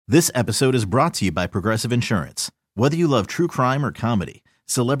This episode is brought to you by Progressive Insurance. Whether you love true crime or comedy,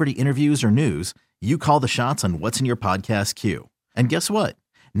 celebrity interviews or news, you call the shots on what's in your podcast queue. And guess what?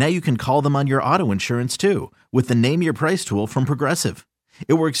 Now you can call them on your auto insurance too with the Name Your Price tool from Progressive.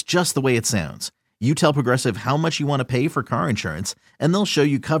 It works just the way it sounds. You tell Progressive how much you want to pay for car insurance, and they'll show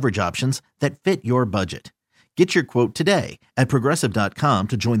you coverage options that fit your budget. Get your quote today at Progressive.com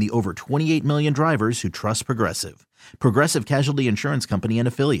to join the over 28 million drivers who trust Progressive. Progressive Casualty Insurance Company and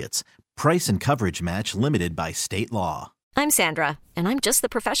Affiliates. Price and coverage match limited by state law. I'm Sandra, and I'm just the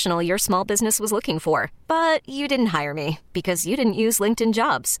professional your small business was looking for. But you didn't hire me because you didn't use LinkedIn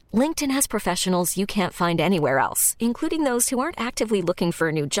Jobs. LinkedIn has professionals you can't find anywhere else, including those who aren't actively looking for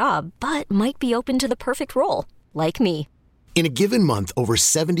a new job, but might be open to the perfect role, like me. In a given month, over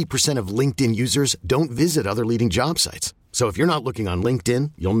 70% of LinkedIn users don't visit other leading job sites. So if you're not looking on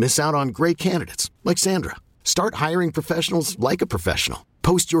LinkedIn, you'll miss out on great candidates like Sandra. Start hiring professionals like a professional.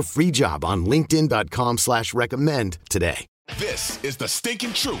 Post your free job on linkedin.com/recommend today. This is the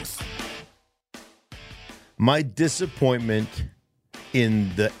Stinkin' Truth. My disappointment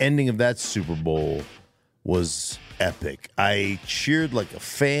in the ending of that Super Bowl was epic. I cheered like a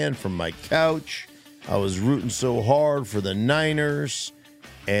fan from my couch. I was rooting so hard for the Niners,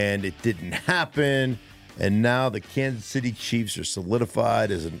 and it didn't happen. And now the Kansas City Chiefs are solidified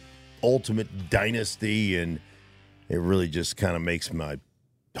as an ultimate dynasty, and it really just kind of makes my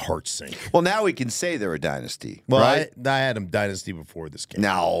heart sink. Well, now we can say they're a dynasty, well, right? I had them dynasty before this game.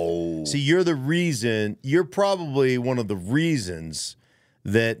 No. See, you're probably one of the reasons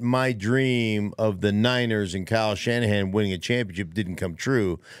that my dream of the Niners and Kyle Shanahan winning a championship didn't come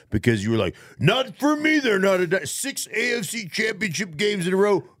true, because you were like, not for me, they're not 6 AFC championship games in a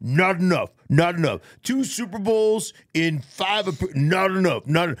row, not enough. 2 Super Bowls in 5, not enough.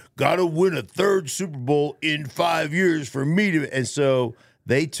 Gotta win a 3rd Super Bowl in 5 years for me to. And so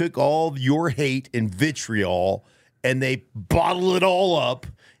they took all your hate and vitriol and they bottled it all up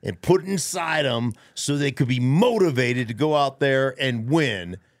and put it inside them so they could be motivated to go out there and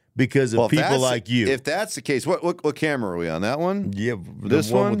win because of people like you. If that's the case, what camera are we on? That one? Yeah, this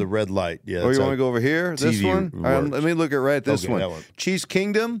one with the red light. Yeah. Or you want to go over here? This one? All right, let me look at this Okay, one. that one. Chiefs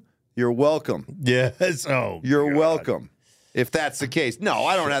Kingdom, you're welcome. Yes. Oh, You're God. welcome. If that's the case. No,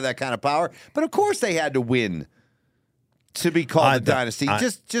 I don't have that kind of power. But of course they had to win to be called a dynasty.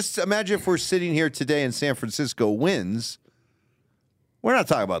 Just imagine if we're sitting here today and San Francisco wins. We're not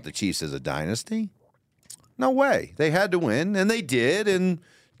talking about the Chiefs as a dynasty. No way. They had to win, and they did, and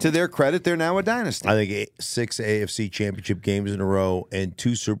to their credit, they're now a dynasty. I think 6 AFC championship games in a row and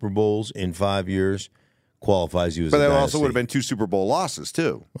 2 Super Bowls in 5 years qualifies you as a dynasty. But there also would have been 2 Super Bowl losses,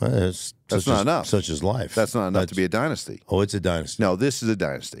 too. Well, that's not enough. Such is life. That's not enough to be a dynasty. Oh, it's a dynasty. No, this is a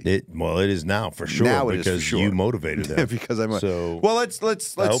dynasty. It is now for sure. Now it is because for sure. you motivated them. Because I'm so. Well, let's I hope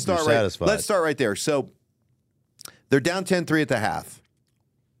start you're right. satisfied. Let's start right there. So they're down 10-3 at the half.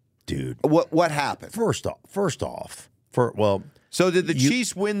 Dude, what happened? First off, so did the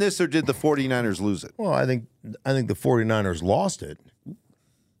Chiefs win this or did the 49ers lose it? Well, I think the 49ers lost it.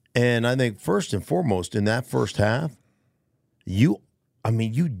 And I think first and foremost in that first half, you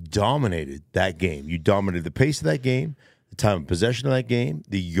dominated that game. You dominated the pace of that game, the time of possession of that game,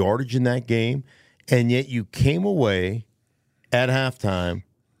 the yardage in that game, and yet you came away at halftime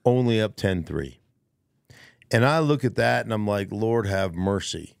only up 10-3. And I look at that and I'm like, Lord have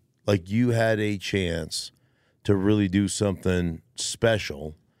mercy. Like, you had a chance to really do something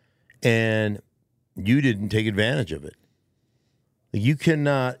special, and you didn't take advantage of it. You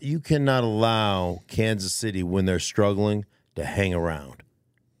cannot allow Kansas City, when they're struggling, to hang around.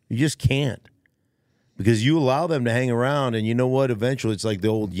 You just can't. Because you allow them to hang around, and you know what? Eventually, it's like the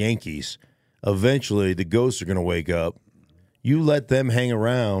old Yankees. Eventually, the ghosts are going to wake up. You let them hang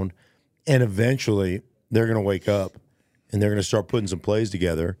around, and eventually, they're going to wake up, and they're going to start putting some plays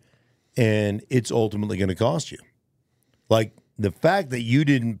together, and it's ultimately going to cost you. Like, the fact that you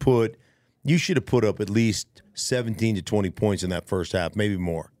should have put up at least 17 to 20 points in that first half, maybe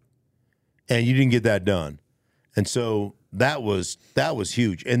more. And you didn't get that done. And so that was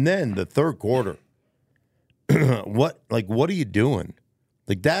huge. And then the third quarter, what are you doing?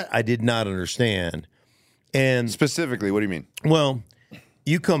 Like, that I did not understand. And specifically, what do you mean? Well,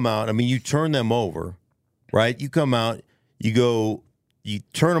 you come out, you turn them over, right? You come out, you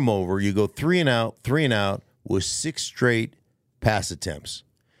turn them over, you go 3 and out with 6 straight pass attempts.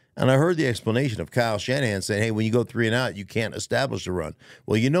 And I heard the explanation of Kyle Shanahan saying, hey, when you go 3 and out, you can't establish a run.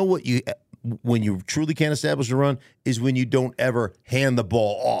 Well, you know what when you truly can't establish a run is when you don't ever hand the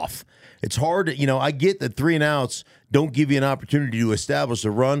ball off. It's hard to, I get that 3 and outs don't give you an opportunity to establish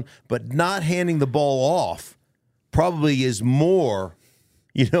a run, but not handing the ball off probably is more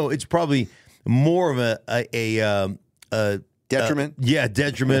it's probably more of a detriment.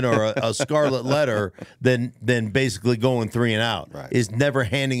 Detriment or a scarlet letter than basically going 3 and out. Right. Is never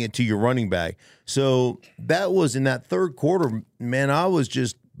handing it to your running back. So that was in that third quarter, man, I was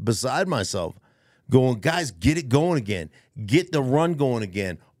just beside myself going, guys, get it going again. Get the run going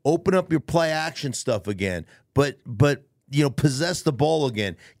again. Open up your play action stuff again. But possess the ball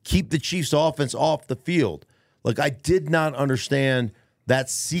again. Keep the Chiefs offense off the field. Like, I did not understand that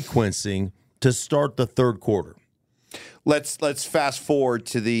sequencing to start the third quarter. Let's fast forward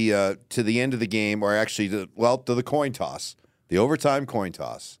to the end of the game, or actually to the coin toss, the overtime coin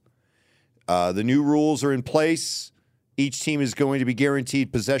toss. The new rules are in place. Each team is going to be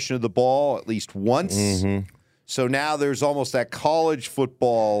guaranteed possession of the ball at least once. Mm-hmm. So now there's almost that college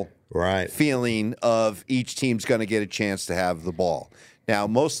football feeling of each team's going to get a chance to have the ball. Now,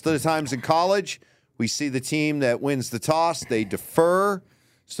 most of the times in college, we see the team that wins the toss, they defer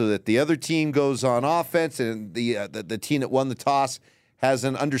so that the other team goes on offense, and the team that won the toss has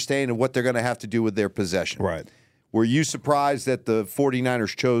an understanding of what they're going to have to do with their possession. Right. Were you surprised that the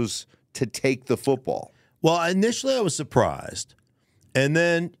 49ers chose to take the football? Well, initially I was surprised. And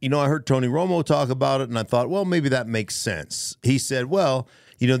then, I heard Tony Romo talk about it, and I thought, well, maybe that makes sense. He said, well,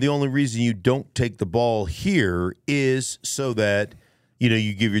 the only reason you don't take the ball here is so that,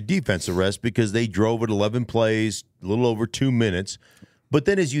 you give your defense a rest, because they drove it 11 plays, a little over 2 minutes. But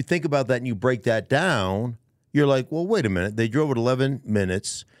then as you think about that and you break that down, you're like, well, wait a minute. They drove it 11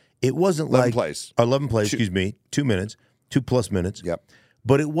 minutes. It wasn't 11 plays. 11 plays, 2 minutes, 2+ minutes. Yep.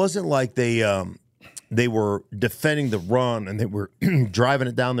 But it wasn't like they were defending the run and they were driving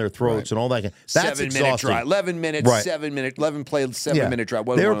it down their throats and all that. That's 7-minute drive, 11 minutes, 7-minute, 11 play, 7-minute drive.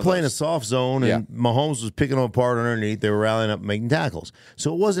 They were playing a soft zone, and Mahomes was picking them apart underneath. They were rallying up and making tackles.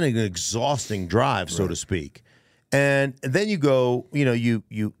 So it wasn't an exhausting drive, so to speak. And then you go,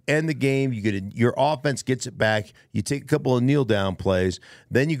 you end the game. Your offense gets it back. You take a couple of kneel down plays.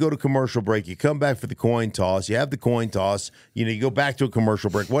 Then you go to commercial break. You come back for the coin toss. You have the coin toss. You go back to a commercial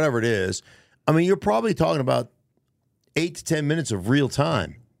break, whatever it is. I mean, you're probably talking about 8 to 10 minutes of real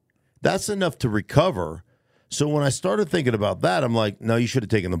time. That's enough to recover. So when I started thinking about that, I'm like, no, you should have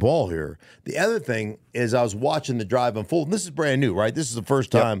taken the ball here. The other thing is I was watching the drive unfold. And this is brand new, right? This is the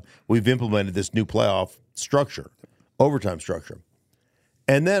first time we've implemented this new playoff structure, overtime structure.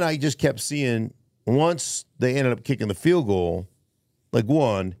 And then I just kept seeing, once they ended up kicking the field goal, like,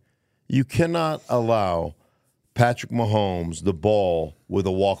 one, you cannot allow Patrick Mahomes the ball with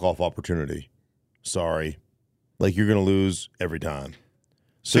a walk-off opportunity. Sorry. Like, you're going to lose every time.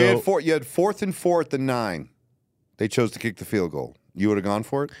 So you had 4th and 4 at the 9. They chose to kick the field goal. You would have gone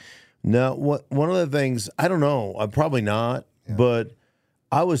for it? No. One of the things, I don't know. I'm probably not. Yeah. But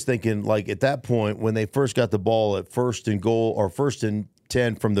I was thinking, like, at that point, when they first got the ball at 1st and goal or 1st and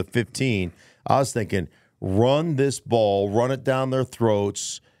 10 from the 15, I was thinking, run this ball, run it down their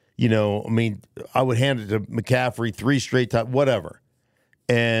throats. I would hand it to McCaffrey 3 straight times, whatever.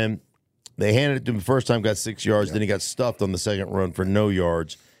 And they handed it to him the first time, got 6 yards. Then he got stuffed on the second run for no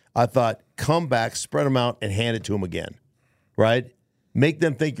yards. I thought, come back, spread them out, and hand it to him again, right? Make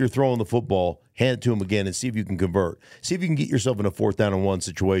them think you're throwing the football, hand it to him again, and see if you can convert. See if you can get yourself in a 4th down and 1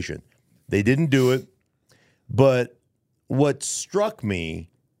 situation. They didn't do it. But what struck me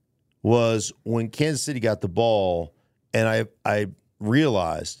was when Kansas City got the ball, and I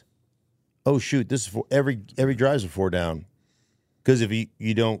realized, oh, shoot, this is every drive's a 4 down. Because if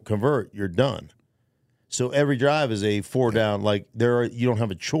you don't convert, you're done. So every drive is a 4 down. Like, you don't have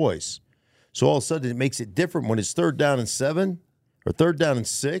a choice. So all of a sudden it makes it different when it's 3rd down and 7 or 3rd down and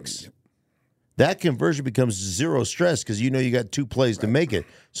 6. That conversion becomes 0 stress because you got 2 plays to make it.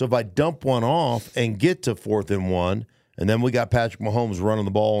 So if I dump one off and get to 4th and 1, and then we got Patrick Mahomes running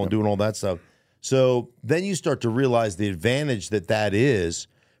the ball and doing all that stuff. So then you start to realize the advantage that is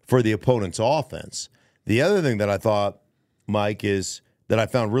for the opponent's offense. The other thing that I thought, Mike, is that I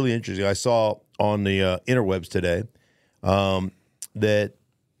found really interesting. I saw on the interwebs today that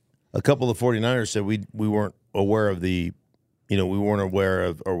a couple of 49ers said we weren't aware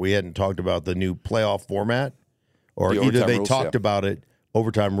of or we hadn't talked about the new playoff format, or either they talked about it,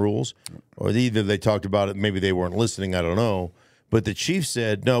 overtime rules, or either they talked about it, maybe they weren't listening, I don't know. But the Chiefs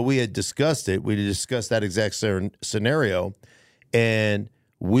said, no, we had discussed it. We discussed that exact scenario, and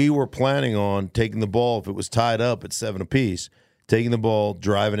we were planning on taking the ball if it was tied up at 7 apiece, taking the ball,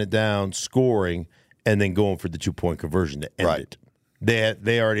 driving it down, scoring, and then going for the 2-point conversion to end it.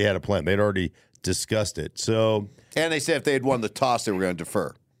 They already had a plan. They'd already discussed it. So, and they said if they had won the toss, they were going to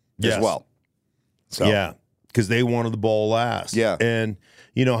defer as well. So. Yeah, because they wanted the ball last. Yeah. And,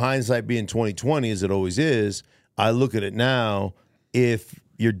 hindsight being 20/20, as it always is, I look at it now, if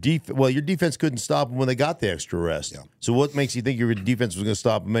your defense couldn't stop them when they got the extra rest. Yeah. So what makes you think your defense was going to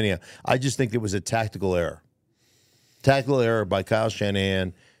stop them anyhow? I just think it was a tactical error. Tactical error by Kyle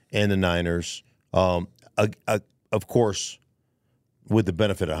Shanahan and the Niners. Of course, with the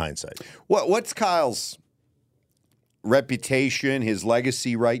benefit of hindsight. What's Kyle's reputation, his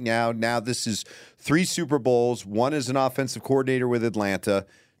legacy right now? Now this is 3 Super Bowls, 1 as an offensive coordinator with Atlanta,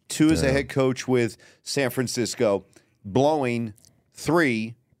 2 as a head coach with San Francisco, blowing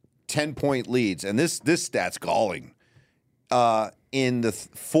 3 10-point leads. And this stat's galling. In the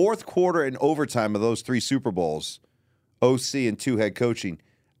fourth quarter and overtime of those 3 Super Bowls, OC and 2 head coaching,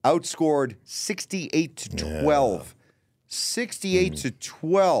 outscored 68-12. Yeah.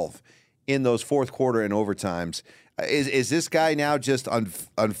 68-12 in those fourth quarter and overtimes. Is this guy now just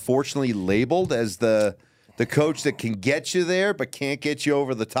unfortunately labeled as the coach that can get you there but can't get you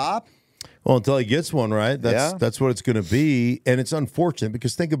over the top? Well, until he gets one, right? That's what it's going to be. And it's unfortunate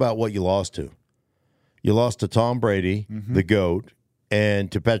because think about what you lost to. You lost to Tom Brady, the GOAT, and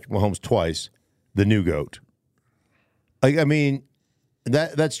to Patrick Mahomes twice, the new GOAT. I mean,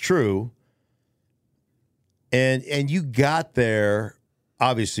 that's true. And you got there.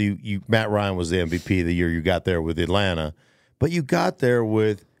 Obviously, Matt Ryan was the MVP the year you got there with Atlanta, but you got there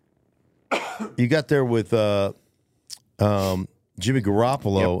with Jimmy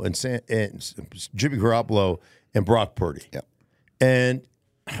Garoppolo and Jimmy Garoppolo and Brock Purdy. Yep. And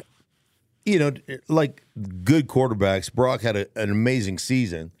like good quarterbacks, Brock had an amazing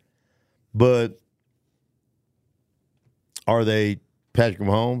season, but are they Patrick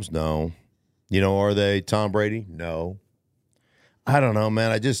Mahomes? No. Are they Tom Brady? No. I don't know,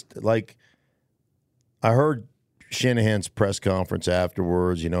 man. I heard Shanahan's press conference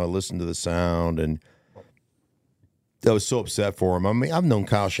afterwards. I listened to the sound, and I was so upset for him. I mean, I've known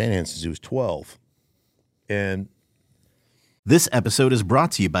Kyle Shanahan since he was 12. And this episode is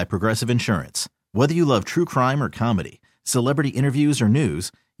brought to you by Progressive Insurance. Whether you love true crime or comedy, celebrity interviews or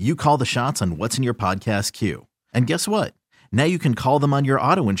news, you call the shots on what's in your podcast queue. And guess what? Now you can call them on your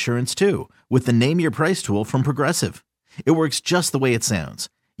auto insurance too with the Name Your Price tool from Progressive. It works just the way it sounds.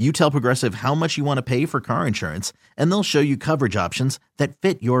 You tell Progressive how much you want to pay for car insurance, and they'll show you coverage options that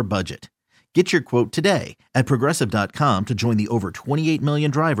fit your budget. Get your quote today at Progressive.com to join the over 28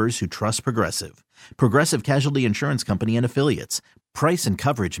 million drivers who trust Progressive. Progressive Casualty Insurance Company and Affiliates. Price and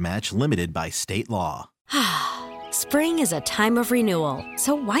coverage match limited by state law. Spring is a time of renewal,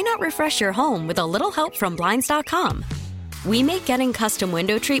 so why not refresh your home with a little help from Blinds.com? We make getting custom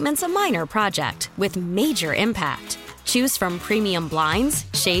window treatments a minor project with major impact. Choose from premium blinds,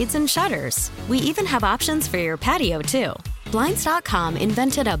 shades, and shutters. We even have options for your patio, too. Blinds.com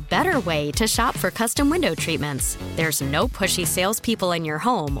invented a better way to shop for custom window treatments. There's no pushy salespeople in your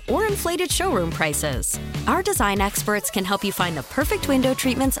home or inflated showroom prices. Our design experts can help you find the perfect window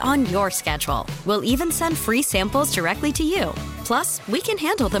treatments on your schedule. We'll even send free samples directly to you. Plus, we can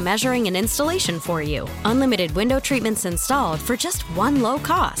handle the measuring and installation for you. Unlimited window treatments installed for just one low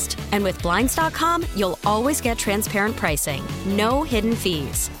cost. And with Blinds.com, you'll always get transparent pricing. No hidden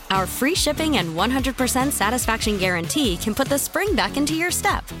fees. Our free shipping and 100% satisfaction guarantee can put the spring back into your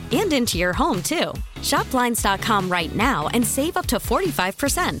step and into your home, too. Shop Blinds.com right now and save up to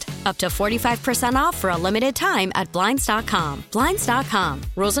 45%. Up to 45% off for a limited time at Blinds.com. Blinds.com.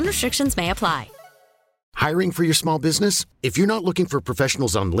 Rules and restrictions may apply. Hiring for your small business? If you're not looking for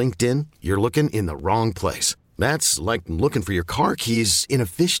professionals on LinkedIn, you're looking in the wrong place. That's like looking for your car keys in a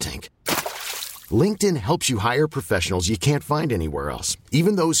fish tank. LinkedIn helps you hire professionals you can't find anywhere else,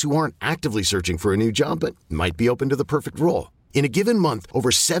 even those who aren't actively searching for a new job but might be open to the perfect role. In a given month, over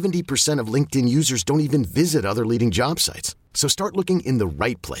 70% of LinkedIn users don't even visit other leading job sites. So start looking in the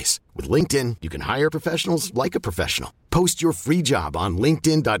right place. With LinkedIn, you can hire professionals like a professional. Post your free job on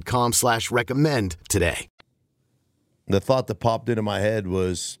linkedin.com/recommend today. The thought that popped into my head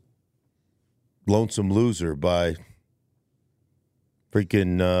was Lonesome Loser by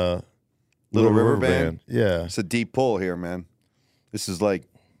freaking Little River Band. Yeah. It's a deep pull here, man. This is like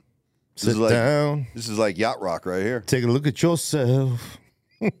down. This is like yacht rock right here. Take a look at yourself.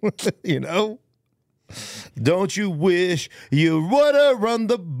 Don't you wish you would have run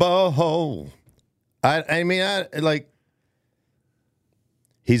the ball? I mean,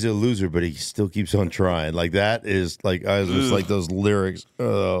 he's a loser, but he still keeps on trying. Like that is like I was just like those lyrics.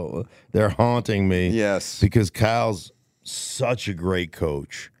 Oh, they're haunting me. Yes, because Kyle's such a great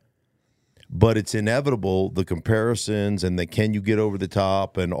coach. But it's inevitable, the comparisons and the can you get over the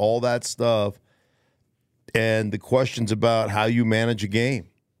top and all that stuff, and the questions about how you manage a game.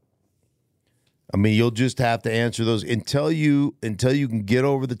 I mean, you'll just have to answer those until you can get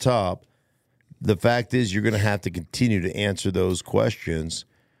over the top. The fact is you're going to have to continue to answer those questions,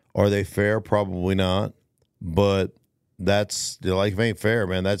 Are they fair? Probably not. But that's life ain't fair,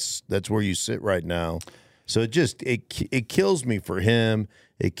 man. That's where you sit right now. So it kills me for him.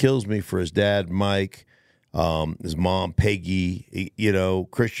 It kills me for his dad, Mike, his mom, Peggy.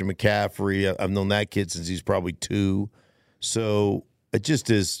 Christian McCaffrey. I've known that kid since he's probably 2. So it just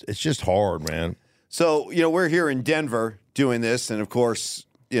is. It's just hard, man. So we're here in Denver doing this, and of course,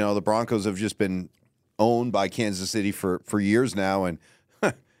 the Broncos have just been owned by Kansas City for years now, and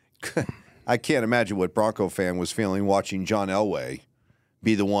I can't imagine what Bronco fan was feeling watching John Elway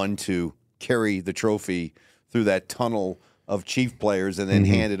be the one to carry the trophy through that tunnel of Chief players and then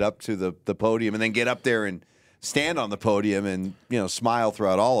hand it up to the podium and then get up there and stand on the podium and smile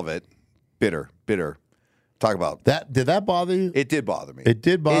throughout all of it. Bitter. Talk about that. Did that bother you? It did bother me. It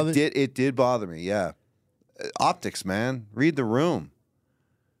did bother you? It did bother me, yeah. Optics, man. Read the room.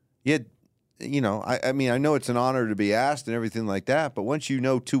 I mean, I know it's an honor to be asked and everything like that, but once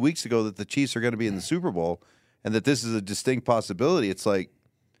 2 weeks ago that the Chiefs are going to be in the Super Bowl and that this is a distinct possibility, it's like,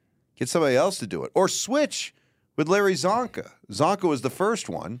 get somebody else to do it. Or switch with Larry Zonka. Zonka was the first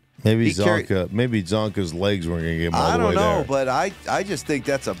one. Maybe Zonka's legs weren't going to get him all the way there. I don't know, but I just think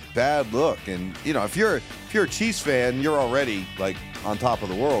that's a bad look. And, if you're a Chiefs fan, you're already, like, on top of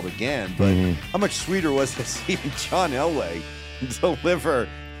the world again. But how much sweeter was it seeing John Elway deliver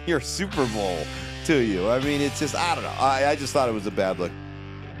your Super Bowl to you? I mean, it's just, I don't know. I just thought it was a bad look.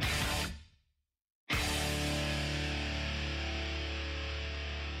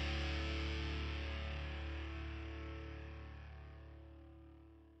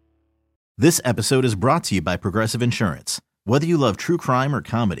 This episode is brought to you by Progressive Insurance. Whether you love true crime or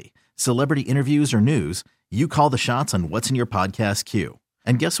comedy, celebrity interviews or news, you call the shots on what's in your podcast queue.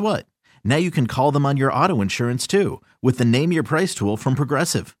 And guess what? Now you can call them on your auto insurance too with the Name Your Price tool from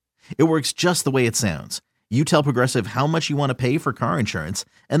Progressive. It works just the way it sounds. You tell Progressive how much you want to pay for car insurance,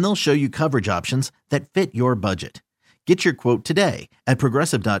 and they'll show you coverage options that fit your budget. Get your quote today at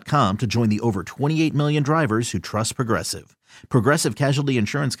Progressive.com to join the over 28 million drivers who trust Progressive. Progressive Casualty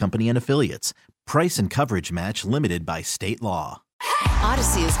Insurance Company and Affiliates. Price and coverage match limited by state law.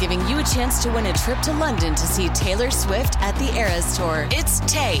 Odyssey is giving you a chance to win a trip to London to see Taylor Swift at the Eras Tour. It's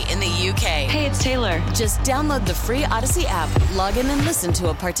Tay in the UK. Hey, it's Taylor. Just download the free Odyssey app, log in and listen to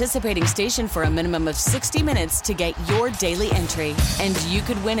a participating station for a minimum of 60 minutes to get your daily entry. And you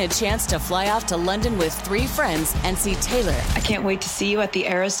could win a chance to fly off to London with 3 friends and see Taylor. I can't wait to see you at the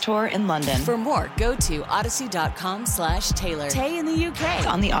Eras Tour in London. For more, go to odyssey.com/Taylor. Tay in the UK. It's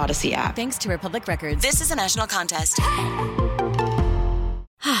on the Odyssey app. Thanks to Republic Records. This is a national contest.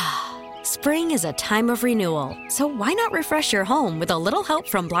 Spring is a time of renewal, so why not refresh your home with a little help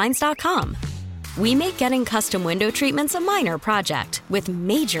from Blinds.com? We make getting custom window treatments a minor project with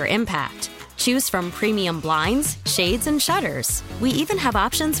major impact. Choose from premium blinds, shades, and shutters. We even have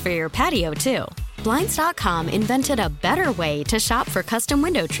options for your patio, too. Blinds.com invented a better way to shop for custom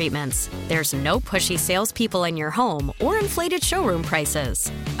window treatments. There's no pushy salespeople in your home or inflated showroom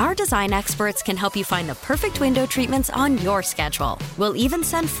prices. Our design experts can help you find the perfect window treatments on your schedule. We'll even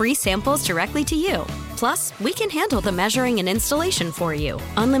send free samples directly to you. Plus, we can handle the measuring and installation for you.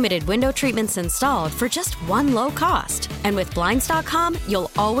 Unlimited window treatments installed for just one low cost. And with Blinds.com,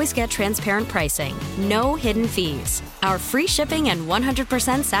 you'll always get transparent pricing. No hidden fees. Our free shipping and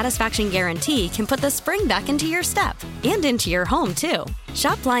 100% satisfaction guarantee can put the spring back into your step and into your home, too.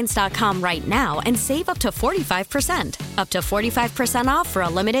 Shop Blinds.com right now and save up to 45%. Up to 45% off for a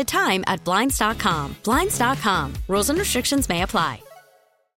limited time at Blinds.com. Blinds.com. Rules and restrictions may apply.